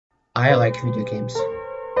I like video games.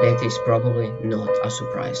 That is probably not a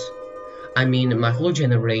surprise. I mean, my whole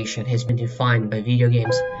generation has been defined by video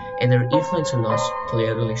games, and their influence on us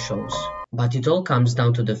clearly shows. But it all comes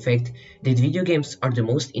down to the fact that video games are the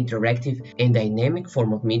most interactive and dynamic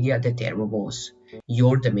form of media that ever was.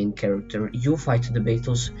 You're the main character, you fight the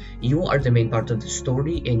battles, you are the main part of the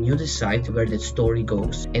story, and you decide where that story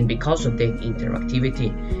goes. And because of that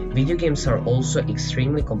interactivity, video games are also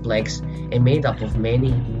extremely complex and made up of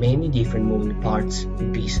many different moving parts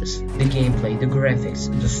and pieces. The gameplay, the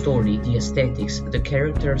graphics, the story, the aesthetics, the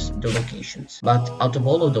characters, the locations. But out of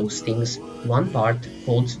all of those things, one part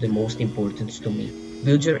holds the most importance to me.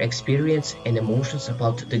 Build your experience and emotions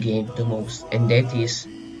about the game the most, and that is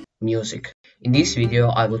music. In this video,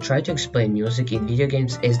 I will try to explain music in video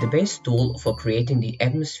games as the best tool for creating the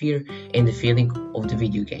atmosphere and the feeling of the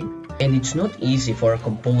video game. And it's not easy for a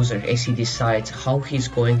composer as he decides how he's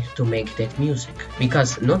going to make that music,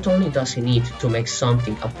 because not only does he need to make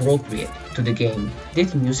something appropriate to the game,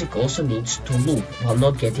 that music also needs to loop while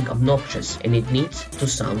not getting obnoxious, and it needs to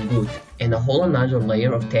sound good. And a whole another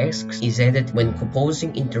layer of tasks is added when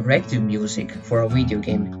composing interactive music for a video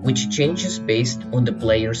game, which changes based on the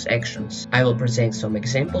player's actions. I will present some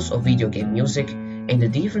examples of video game music and the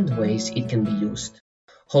different ways it can be used.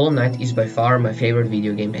 Hollow Knight is by far my favorite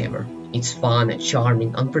video game ever. It's fun,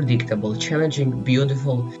 charming, unpredictable, challenging,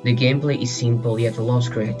 beautiful. The gameplay is simple yet allows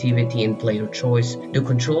creativity and player choice. The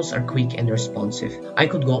controls are quick and responsive. I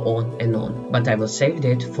could go on and on, but I will save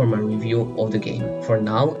that for my review of the game. For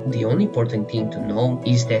now, the only important thing to know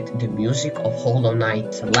is that the music of Hollow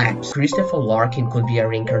Knight slaps. Christopher Larkin could be a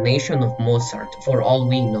reincarnation of Mozart for all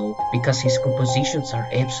we know, because his compositions are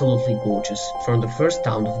absolutely gorgeous. From the first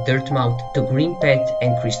town of Dirtmouth to Green Path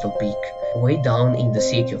and Crystal Peak, way down in the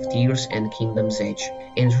City of Tears and Kingdom's Edge,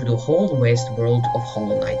 and through the whole west world of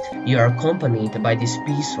Hollow Knight. You are accompanied by these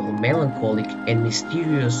peaceful, melancholic and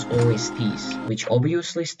mysterious OSTs, which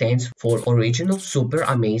obviously stands for Original Super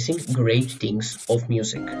Amazing Great Things of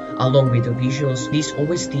Music. Along with the visuals, these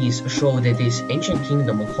OSTs show that this ancient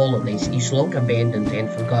kingdom of Hollow Knight is long abandoned and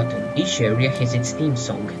forgotten. Each area has its theme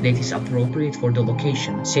song that is appropriate for the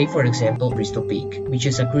location, say for example Crystal Peak, which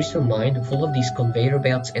is a crystal mine full of these conveyor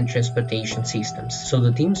belts and transportation systems, so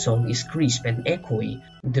the theme song is crisp and echoey.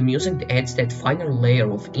 The music adds that final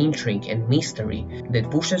layer of intrigue and mystery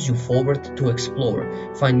that pushes you forward to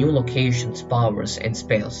explore, find new locations, powers and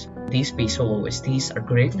spells. These peaceful OSTs are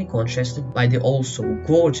greatly contrasted by the also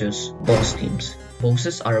gorgeous boss themes.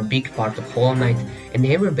 Bosses are a big part of Hollow Knight, and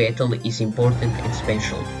every battle is important and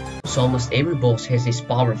special. So almost every boss has this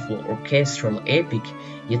powerful, orchestral, epic,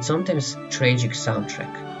 yet sometimes tragic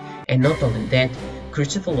soundtrack. And not only that,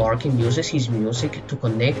 Christopher Larkin uses his music to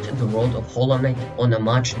connect the world of Hollow Knight on a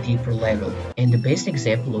much deeper level, and the best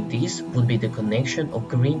example of this would be the connection of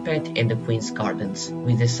Green Path and the Queen's Gardens.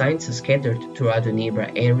 With the signs scattered throughout the nearby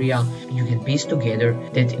area, you can piece together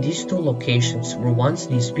that these two locations were once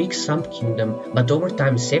this big swamp kingdom, but over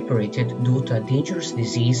time separated due to a dangerous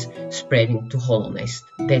disease spreading to Hollow Knight.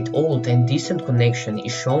 That old and distant connection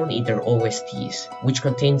is shown in their OSTs, which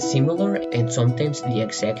contain similar and sometimes the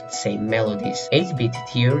exact same melodies. 8-Bit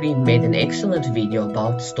Theory made an excellent video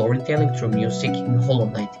about storytelling through music in Hollow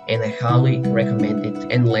Knight, and I highly recommend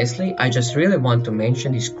it. And lastly, I just really want to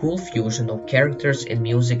mention this cool fusion of characters and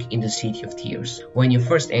music in the City of Tears. When you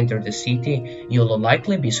first enter the city, you'll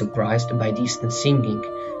likely be surprised by distant singing,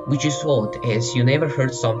 which is odd as you never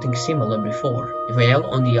heard something similar before. Well,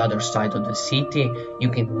 on the other side of the city, you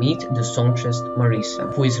can meet the songstress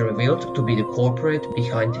Marissa, who is revealed to be the culprit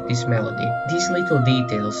behind this melody. These little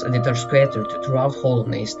details that are scattered throughout Hollow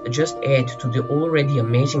Knight just add to the already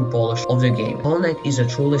amazing polish of the game. Hollow Knight is a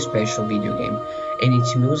truly special video game, and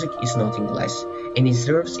its music is nothing less, and it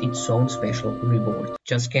deserves its own special reward.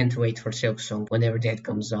 Just can't wait for Silksong whenever that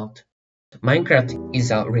comes out. Minecraft is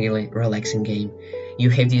a really relaxing game. You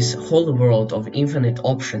have this whole world of infinite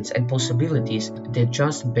options and possibilities that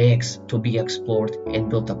just begs to be explored and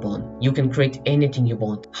built upon. You can create anything you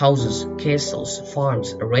want: houses, castles,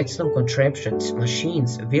 farms, redstone contraptions,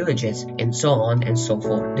 machines, villages, and so on and so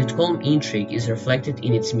forth. That calm intrigue is reflected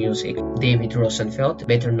in its music. David Rosenfeld,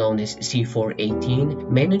 better known as C418,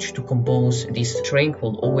 managed to compose these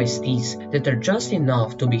tranquil OSTs that are just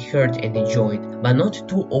enough to be heard and enjoyed, but not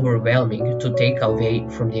too overwhelming to take away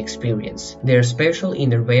from the experience. They are special special in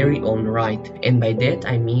their very own right, and by that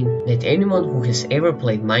I mean that anyone who has ever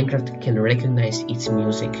played Minecraft can recognize its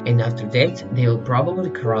music, and after that they will probably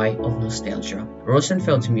cry of nostalgia.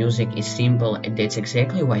 Rosenfeld's music is simple, and that's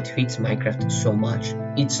exactly why it fits Minecraft so much.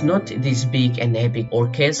 It's not this big and epic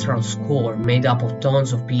orchestral score made up of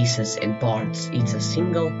tons of pieces and parts. It's a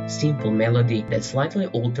single, simple melody that slightly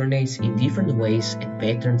alternates in different ways and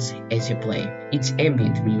patterns as you play. It's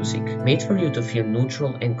ambient music, made for you to feel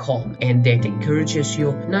neutral and calm, and that encourages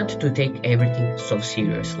you not to take everything so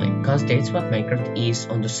seriously, because that's what Minecraft is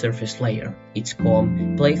on the surface layer. It's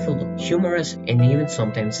calm, playful, humorous, and even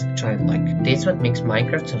sometimes childlike. That's what makes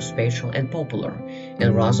Minecraft so special and popular,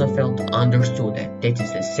 and Rosenfeld understood that. That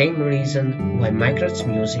is the same reason why Minecraft's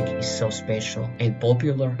music is so special and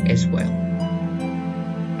popular as well.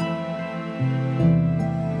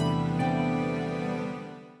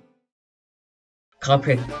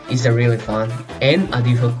 Cuphead is a really fun and a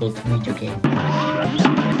difficult video game.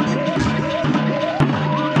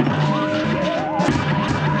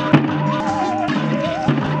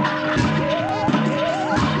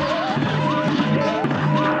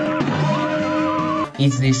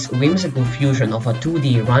 It's this whimsical fusion of a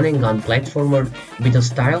 2D run-and-gun platformer with the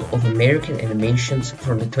style of American animations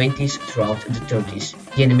from the 20s throughout the 30s.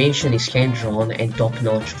 The animation is hand-drawn and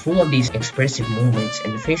top-notch, full of these expressive movements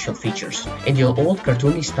and facial features, and the old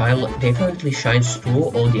cartoony style definitely shines through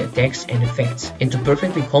all the attacks and effects. And to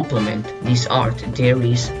perfectly complement this art, there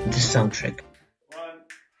is the soundtrack.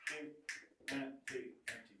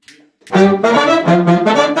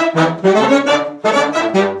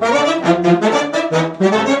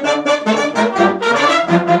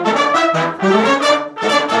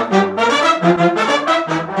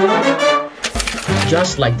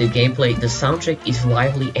 Just like the gameplay, the soundtrack is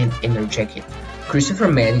lively and energetic. Christopher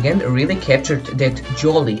Madigan really captured that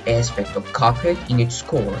jolly aspect of Cuphead in its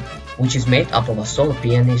score, which is made up of a solo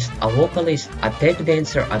pianist, a vocalist, a tap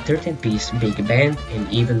dancer, a 13-piece big band, and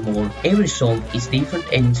even more. Every song is different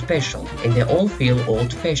and special, and they all feel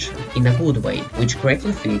old-fashioned in a good way, which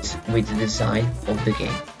greatly fits with the design of the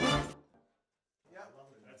game.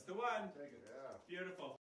 That's the one.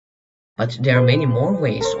 Beautiful. But there are many more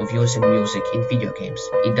ways of using music in video games.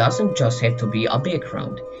 It doesn't just have to be a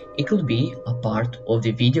background, it could be a part of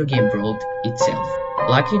the video game world itself.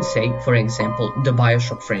 Like in, say, for example, the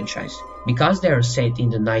BioShock franchise. Because they are set in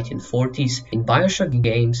the 1940s, in BioShock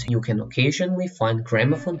games you can occasionally find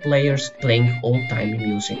gramophone players playing old-time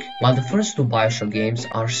music. While the first two BioShock games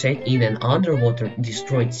are set in an underwater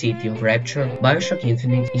destroyed city of Rapture, BioShock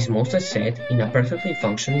Infinite is mostly set in a perfectly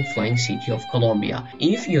functioning flying city of Columbia,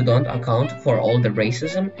 if you don't account for all the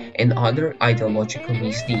racism and other ideological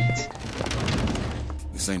misdeeds.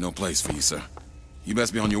 This ain't no place for you, sir. You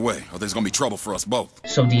best be on your way, or there's gonna be trouble for us both.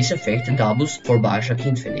 So this effect doubles for BioShock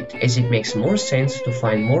Infinite, as it makes more sense to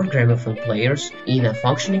find more gramophone players in a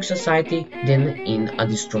functioning society than in a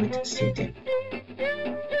destroyed city.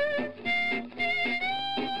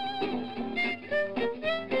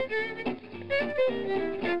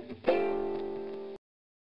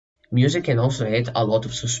 Music can also add a lot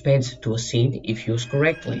of suspense to a scene if used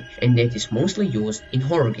correctly, and that is mostly used in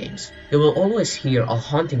horror games. You will always hear a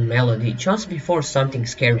haunting melody just before something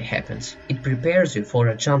scary happens. It prepares you for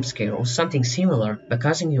a jump scare or something similar by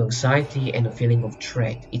causing you anxiety and a feeling of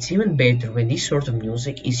dread. It's even better when this sort of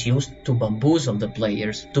music is used to bamboozle the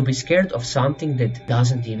players, to be scared of something that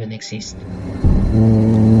doesn't even exist.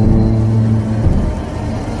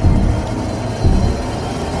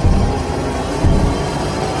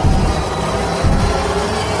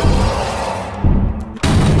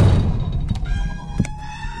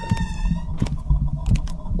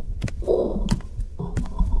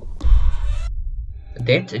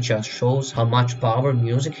 That just shows how much power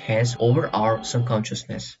music has over our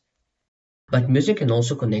subconsciousness. But music can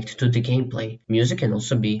also connect to the gameplay. Music can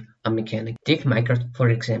also be a mechanic. Take Minecraft for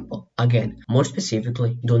example. Again, more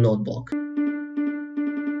specifically, do not block.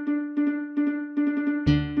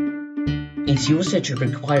 Its usage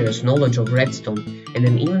requires knowledge of redstone and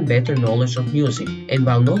an even better knowledge of music, and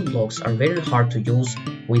while note blocks are very hard to use,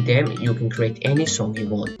 with them you can create any song you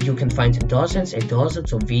want. You can find dozens and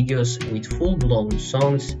dozens of videos with full-blown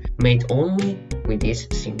songs made only with this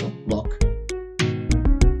single block.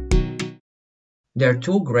 There are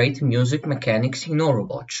two great music mechanics in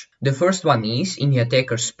Overwatch. The first one is in the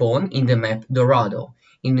attacker's spawn in the map Dorado,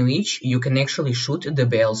 in which you can actually shoot the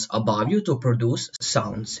bells above you to produce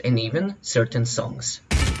sounds and even certain songs.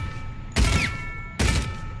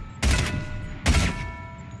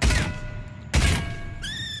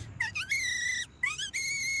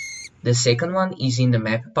 The second one is in the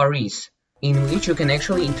map Paris, in which you can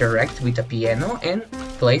actually interact with a piano and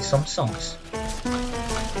play some songs.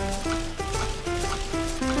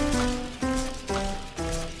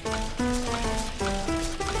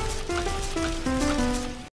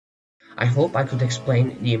 I hope I could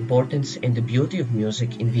explain the importance and the beauty of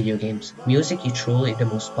music in video games. Music is truly the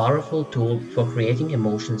most powerful tool for creating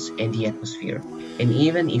emotions and the atmosphere. And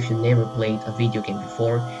even if you never played a video game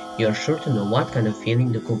before, you are sure to know what kind of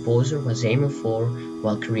feeling the composer was aiming for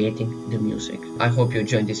while creating the music. I hope you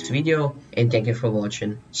enjoyed this video and thank you for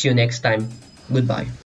watching. See you next time. Goodbye.